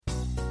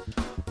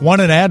Want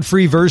an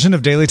ad-free version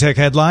of Daily Tech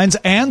Headlines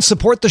and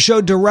support the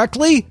show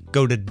directly?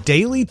 Go to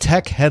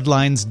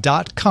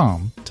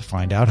dailytechheadlines.com to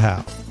find out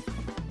how.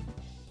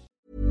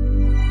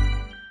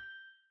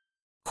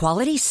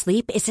 Quality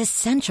sleep is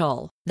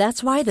essential.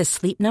 That's why the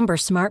Sleep Number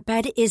Smart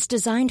Bed is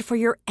designed for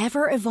your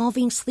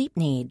ever-evolving sleep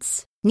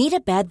needs. Need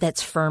a bed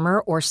that's firmer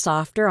or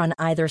softer on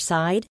either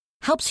side?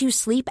 Helps you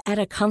sleep at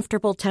a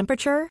comfortable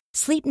temperature?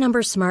 Sleep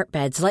Number Smart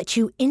Beds let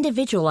you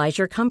individualize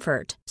your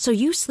comfort, so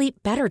you sleep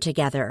better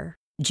together.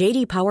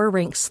 J.D. Power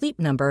ranks Sleep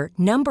Number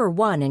number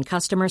 1 in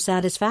customer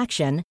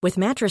satisfaction with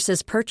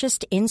mattresses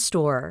purchased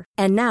in-store.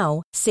 And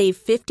now, save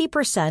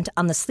 50%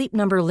 on the Sleep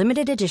Number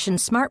Limited Edition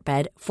Smart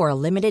Bed for a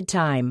limited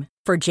time.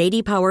 For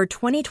J.D. Power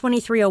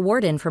 2023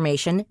 award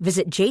information,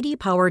 visit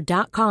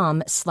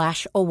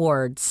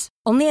jdpower.com/awards.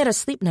 Only at a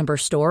Sleep Number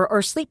store or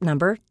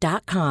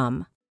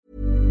sleepnumber.com.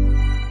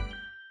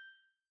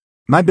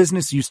 My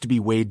business used to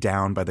be weighed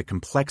down by the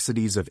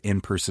complexities of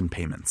in-person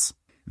payments.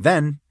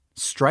 Then,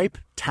 Stripe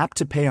Tap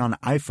to Pay on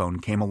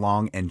iPhone came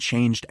along and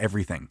changed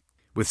everything.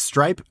 With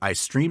Stripe, I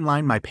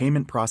streamlined my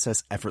payment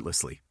process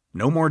effortlessly.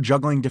 No more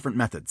juggling different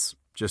methods.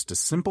 Just a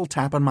simple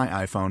tap on my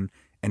iPhone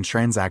and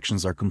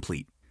transactions are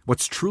complete.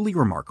 What's truly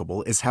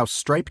remarkable is how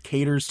Stripe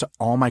caters to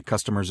all my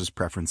customers'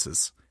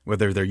 preferences.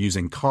 Whether they're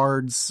using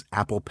cards,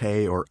 Apple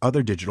Pay, or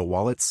other digital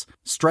wallets,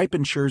 Stripe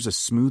ensures a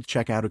smooth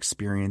checkout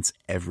experience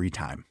every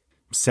time.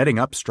 Setting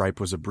up Stripe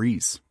was a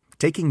breeze,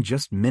 taking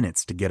just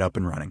minutes to get up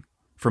and running.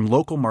 From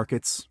local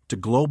markets to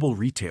global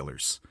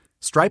retailers,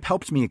 Stripe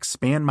helped me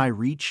expand my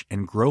reach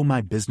and grow my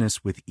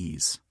business with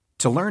ease.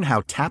 To learn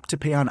how Tap to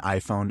Pay on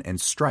iPhone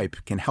and Stripe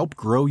can help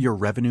grow your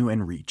revenue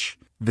and reach,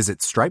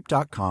 visit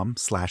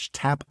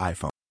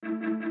stripe.com/tapiphone.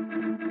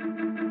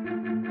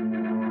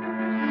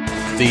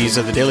 These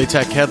are the Daily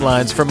Tech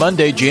Headlines for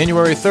Monday,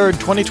 January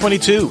 3rd,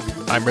 2022.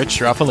 I'm Rich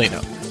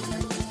Straffolino.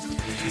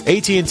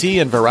 AT&T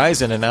and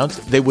Verizon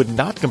announced they would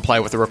not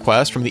comply with a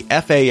request from the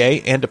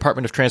FAA and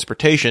Department of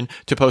Transportation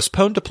to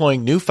postpone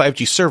deploying new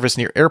 5G service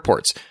near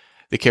airports.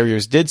 The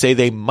carriers did say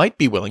they might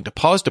be willing to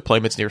pause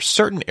deployments near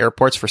certain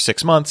airports for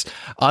 6 months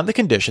on the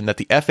condition that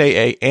the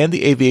FAA and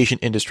the aviation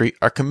industry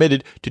are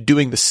committed to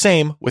doing the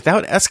same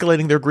without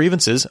escalating their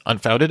grievances,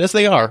 unfounded as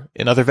they are,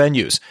 in other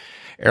venues.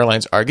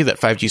 Airlines argue that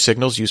 5G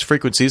signals use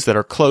frequencies that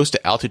are close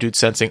to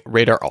altitude-sensing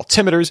radar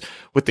altimeters,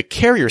 with the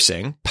carrier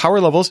saying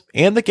power levels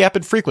and the gap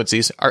in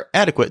frequencies are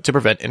adequate to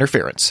prevent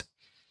interference.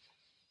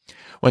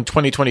 When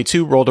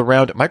 2022 rolled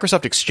around,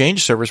 Microsoft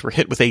Exchange servers were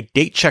hit with a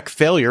date check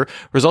failure,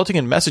 resulting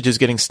in messages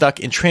getting stuck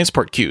in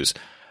transport queues.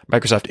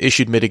 Microsoft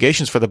issued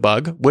mitigations for the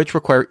bug, which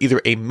require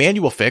either a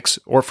manual fix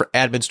or for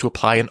admins to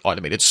apply an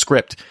automated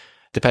script.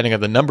 Depending on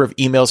the number of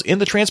emails in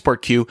the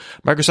transport queue,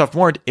 Microsoft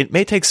warned it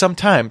may take some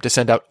time to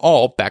send out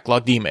all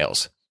backlogged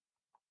emails.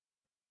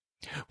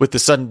 With the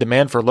sudden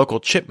demand for local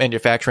chip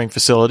manufacturing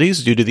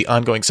facilities due to the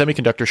ongoing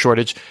semiconductor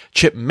shortage,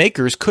 chip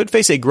makers could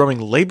face a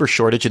growing labor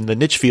shortage in the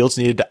niche fields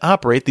needed to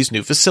operate these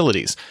new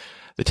facilities.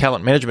 The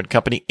talent management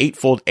company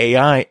Eightfold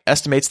AI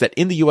estimates that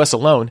in the U.S.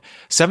 alone,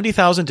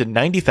 70,000 to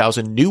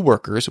 90,000 new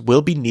workers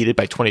will be needed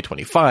by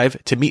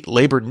 2025 to meet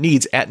labor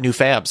needs at new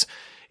fabs.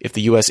 If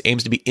the U.S.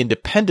 aims to be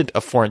independent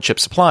of foreign chip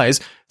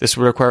supplies, this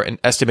would require an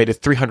estimated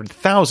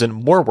 300,000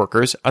 more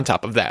workers on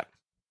top of that.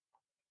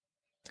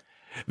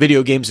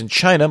 Video games in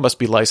China must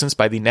be licensed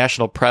by the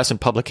National Press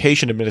and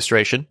Publication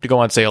Administration to go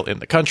on sale in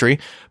the country,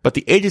 but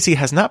the agency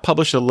has not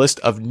published a list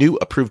of new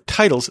approved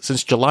titles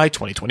since July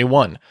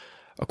 2021.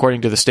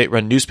 According to the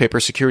state-run newspaper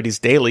Securities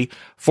Daily,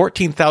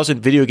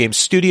 14,000 video game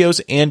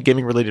studios and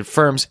gaming-related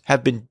firms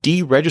have been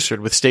deregistered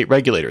with state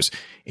regulators,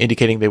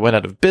 indicating they went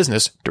out of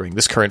business during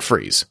this current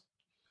freeze.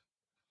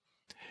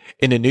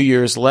 In a New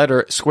Year's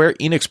letter, Square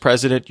Enix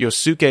president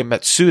Yosuke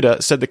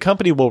Matsuda said the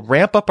company will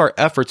ramp up our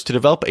efforts to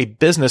develop a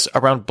business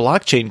around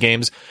blockchain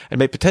games and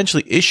may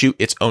potentially issue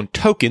its own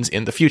tokens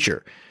in the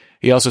future.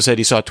 He also said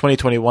he saw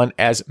 2021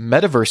 as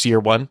Metaverse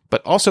Year 1,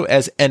 but also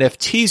as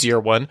NFTs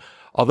Year 1,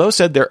 although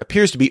said there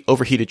appears to be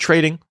overheated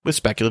trading with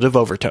speculative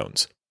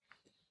overtones.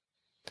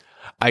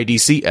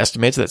 IDC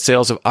estimates that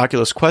sales of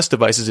Oculus Quest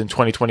devices in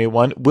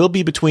 2021 will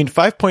be between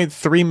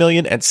 5.3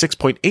 million and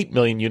 6.8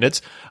 million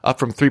units, up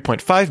from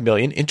 3.5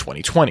 million in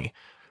 2020.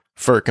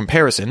 For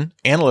comparison,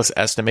 analysts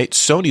estimate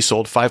Sony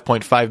sold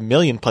 5.5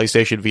 million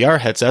PlayStation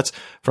VR headsets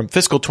from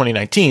fiscal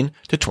 2019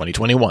 to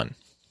 2021.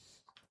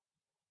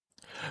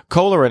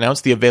 Kohler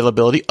announced the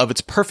availability of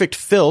its Perfect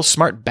Fill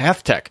smart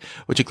bath tech,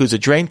 which includes a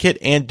drain kit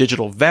and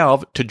digital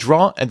valve to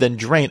draw and then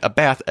drain a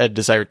bath at a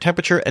desired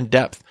temperature and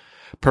depth.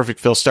 Perfect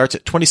Fill starts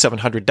at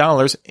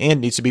 $2,700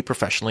 and needs to be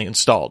professionally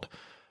installed.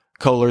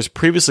 Kohler's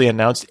previously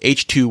announced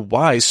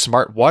H2Wise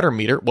smart water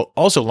meter will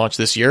also launch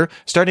this year,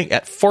 starting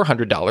at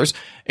 $400.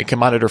 It can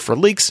monitor for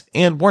leaks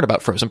and warn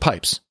about frozen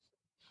pipes.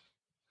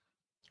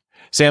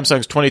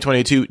 Samsung's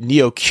 2022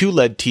 Neo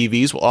QLED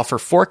TVs will offer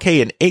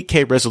 4K and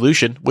 8K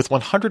resolution with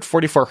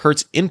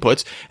 144Hz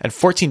inputs and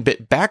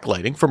 14-bit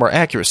backlighting for more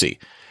accuracy.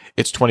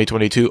 Its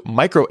 2022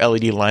 Micro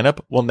LED lineup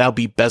will now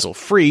be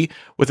bezel-free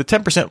with a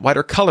 10%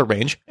 wider color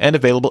range and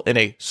available in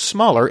a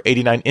smaller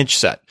 89-inch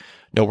set.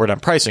 No word on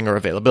pricing or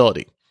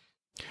availability.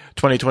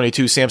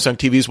 2022 Samsung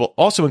TVs will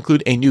also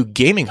include a new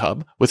gaming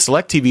hub, with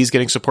select TVs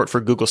getting support for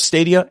Google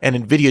Stadia and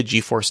NVIDIA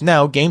GeForce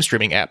Now game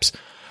streaming apps.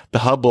 The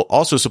hub will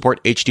also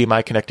support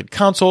HDMI connected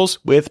consoles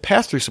with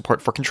pass-through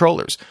support for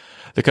controllers.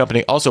 The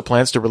company also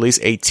plans to release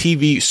a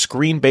TV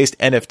screen-based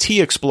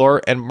NFT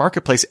explorer and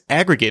marketplace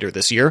aggregator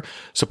this year,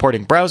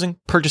 supporting browsing,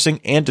 purchasing,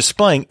 and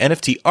displaying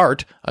NFT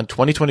art on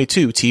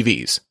 2022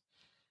 TVs.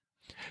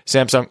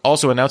 Samsung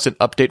also announced an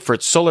update for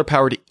its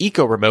solar-powered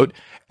Eco Remote,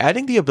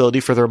 adding the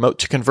ability for the remote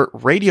to convert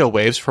radio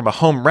waves from a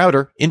home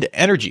router into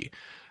energy.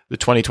 The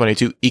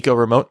 2022 Eco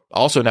Remote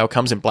also now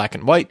comes in black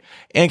and white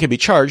and can be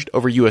charged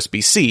over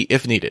USB-C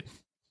if needed.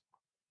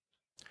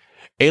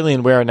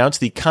 Alienware announced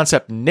the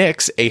Concept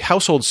Nix, a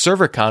household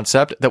server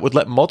concept that would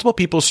let multiple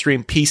people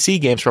stream PC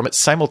games from it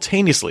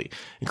simultaneously,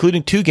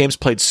 including 2 games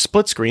played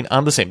split screen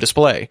on the same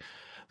display.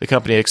 The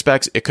company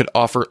expects it could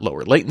offer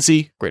lower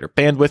latency, greater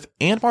bandwidth,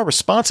 and more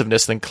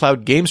responsiveness than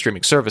cloud game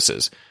streaming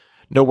services.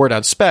 No word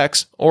on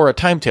specs or a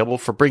timetable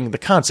for bringing the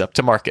concept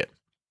to market.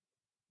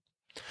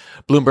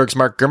 Bloomberg's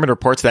Mark Gurman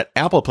reports that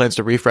Apple plans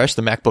to refresh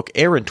the MacBook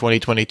Air in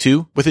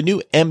 2022 with a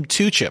new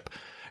M2 chip.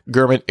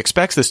 Gurman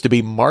expects this to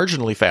be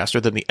marginally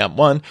faster than the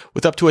M1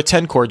 with up to a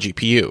 10-core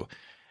GPU.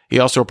 He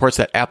also reports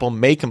that Apple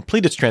may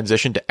complete its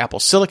transition to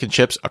Apple Silicon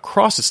chips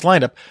across its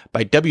lineup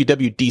by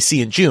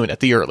WWDC in June at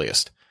the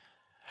earliest.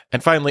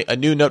 And finally, a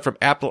new note from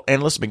Apple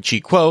analyst Ming-Chi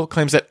Kuo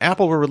claims that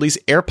Apple will release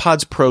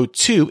AirPods Pro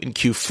 2 in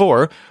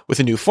Q4 with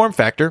a new form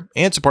factor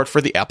and support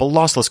for the Apple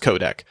lossless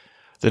codec.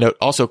 The note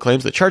also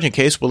claims the charging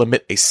case will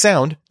emit a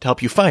sound to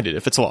help you find it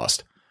if it's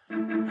lost.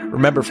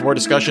 Remember, for more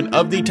discussion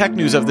of the tech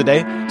news of the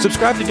day,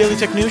 subscribe to Daily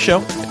Tech News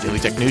Show at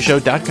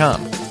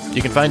dailytechnewsshow.com.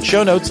 You can find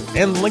show notes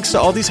and links to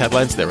all these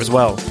headlines there as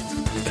well.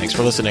 Thanks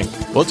for listening.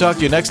 We'll talk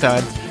to you next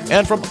time.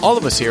 And from all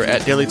of us here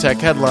at Daily Tech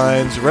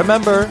Headlines,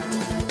 remember,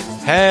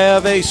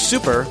 have a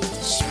super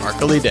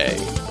sparkly day.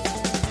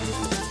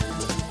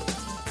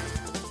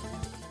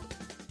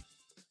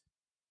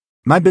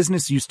 My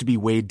business used to be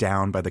weighed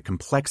down by the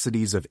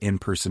complexities of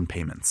in-person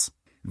payments.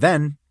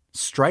 Then,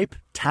 Stripe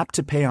Tap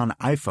to Pay on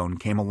iPhone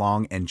came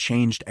along and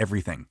changed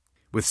everything.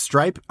 With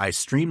Stripe, I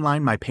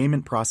streamlined my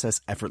payment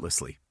process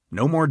effortlessly.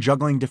 No more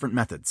juggling different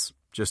methods.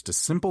 Just a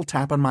simple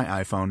tap on my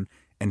iPhone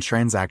and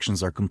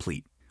transactions are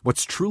complete.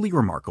 What's truly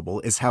remarkable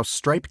is how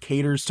Stripe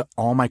caters to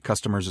all my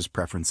customers'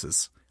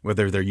 preferences.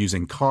 Whether they're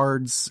using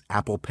cards,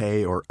 Apple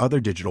Pay, or other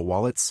digital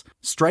wallets,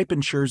 Stripe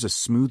ensures a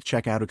smooth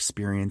checkout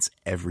experience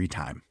every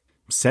time.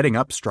 Setting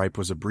up Stripe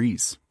was a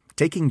breeze,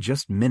 taking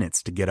just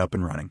minutes to get up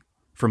and running.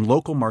 From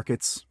local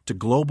markets to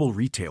global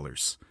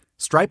retailers,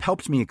 Stripe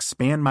helped me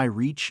expand my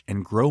reach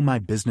and grow my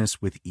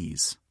business with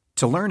ease.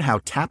 To learn how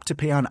Tap to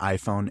Pay on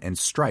iPhone and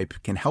Stripe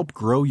can help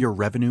grow your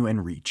revenue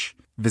and reach,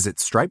 visit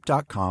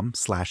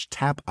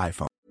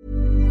stripe.com/tapiphone.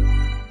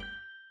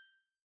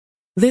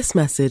 This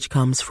message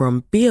comes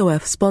from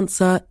BOF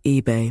sponsor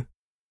eBay.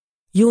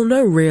 You'll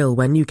know real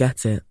when you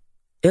get it.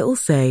 It'll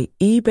say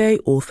eBay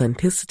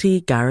Authenticity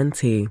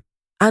Guarantee.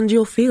 And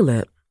you'll feel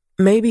it.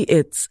 Maybe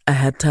it's a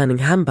head-turning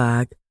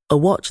handbag, a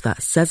watch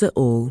that says it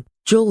all,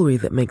 jewelry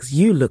that makes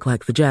you look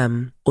like the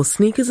gem, or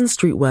sneakers and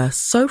streetwear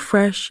so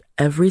fresh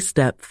every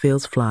step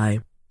feels fly.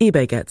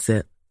 eBay gets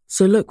it.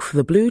 So look for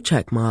the blue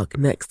check mark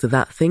next to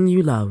that thing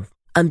you love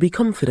and be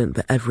confident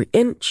that every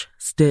inch,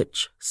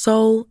 stitch,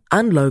 sole,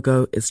 and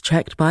logo is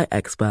checked by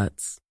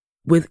experts.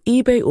 With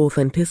eBay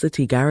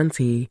Authenticity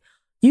Guarantee,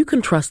 you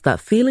can trust that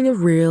feeling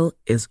of real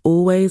is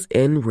always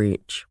in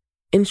reach.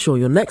 Ensure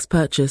your next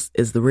purchase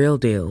is the real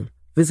deal.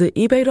 Visit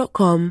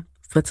eBay.com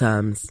for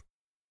terms.